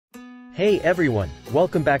Hey everyone,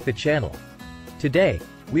 welcome back to the channel. Today,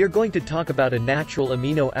 we are going to talk about a natural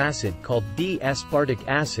amino acid called D-Aspartic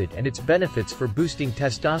acid and its benefits for boosting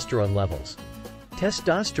testosterone levels.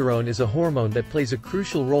 Testosterone is a hormone that plays a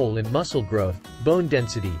crucial role in muscle growth, bone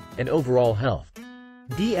density, and overall health.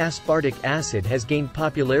 D-Aspartic acid has gained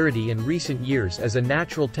popularity in recent years as a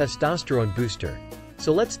natural testosterone booster.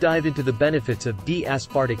 So let's dive into the benefits of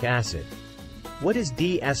D-Aspartic acid. What is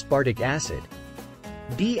D-Aspartic acid?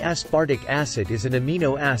 D-aspartic acid is an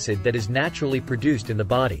amino acid that is naturally produced in the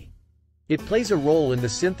body. It plays a role in the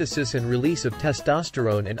synthesis and release of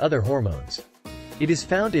testosterone and other hormones. It is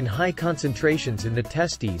found in high concentrations in the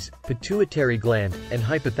testes, pituitary gland, and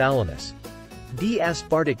hypothalamus.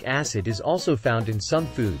 D-aspartic acid is also found in some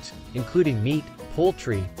foods, including meat,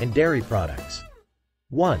 poultry, and dairy products.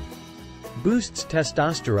 1. Boosts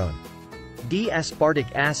testosterone.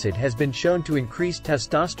 D-aspartic acid has been shown to increase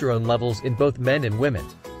testosterone levels in both men and women.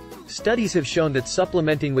 Studies have shown that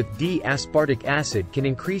supplementing with D-aspartic acid can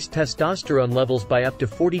increase testosterone levels by up to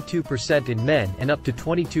 42% in men and up to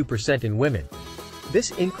 22% in women.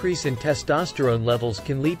 This increase in testosterone levels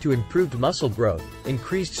can lead to improved muscle growth,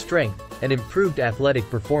 increased strength, and improved athletic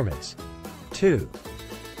performance. 2.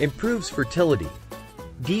 Improves fertility.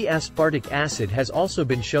 D-aspartic acid has also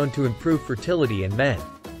been shown to improve fertility in men.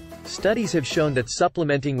 Studies have shown that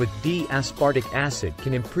supplementing with D-aspartic acid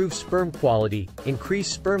can improve sperm quality, increase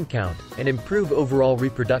sperm count, and improve overall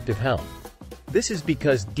reproductive health. This is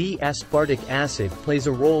because D-aspartic acid plays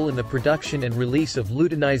a role in the production and release of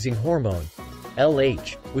luteinizing hormone,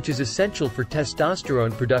 LH, which is essential for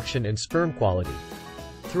testosterone production and sperm quality.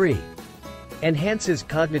 3. Enhances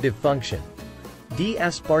cognitive function.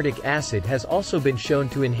 D-aspartic acid has also been shown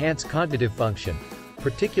to enhance cognitive function,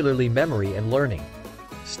 particularly memory and learning.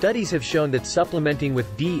 Studies have shown that supplementing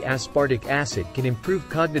with D-aspartic acid can improve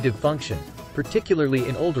cognitive function, particularly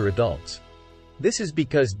in older adults. This is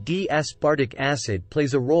because D-aspartic acid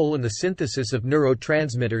plays a role in the synthesis of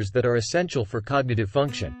neurotransmitters that are essential for cognitive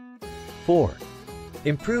function. 4.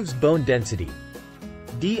 Improves bone density.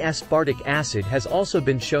 D-aspartic acid has also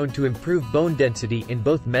been shown to improve bone density in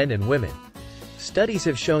both men and women. Studies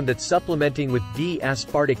have shown that supplementing with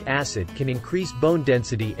D-aspartic acid can increase bone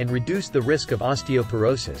density and reduce the risk of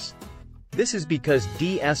osteoporosis. This is because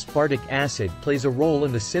D-aspartic acid plays a role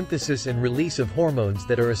in the synthesis and release of hormones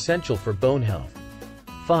that are essential for bone health.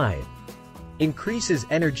 5. Increases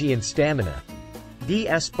energy and stamina.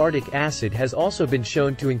 D-aspartic acid has also been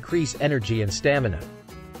shown to increase energy and stamina.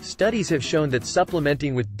 Studies have shown that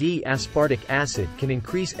supplementing with D-aspartic acid can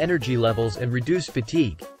increase energy levels and reduce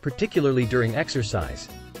fatigue, particularly during exercise.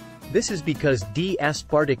 This is because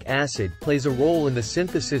D-aspartic acid plays a role in the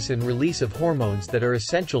synthesis and release of hormones that are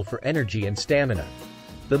essential for energy and stamina.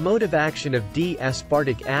 The mode of action of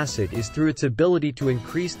D-aspartic acid is through its ability to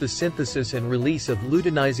increase the synthesis and release of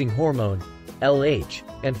luteinizing hormone, LH,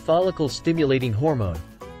 and follicle-stimulating hormone,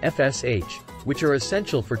 FSH, which are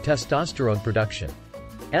essential for testosterone production.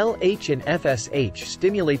 LH and FSH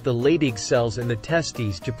stimulate the Leydig cells in the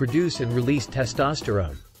testes to produce and release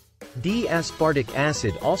testosterone. D-aspartic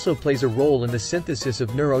acid also plays a role in the synthesis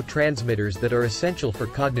of neurotransmitters that are essential for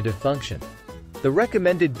cognitive function. The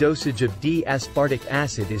recommended dosage of D-aspartic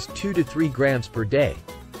acid is 2 to 3 grams per day,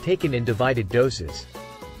 taken in divided doses.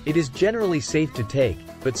 It is generally safe to take,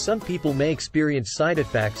 but some people may experience side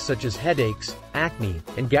effects such as headaches, acne,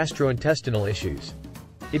 and gastrointestinal issues.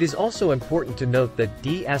 It is also important to note that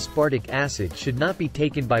D-aspartic acid should not be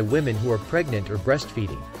taken by women who are pregnant or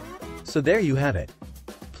breastfeeding. So there you have it.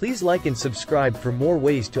 Please like and subscribe for more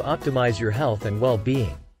ways to optimize your health and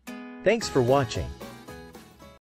well-being. Thanks for watching.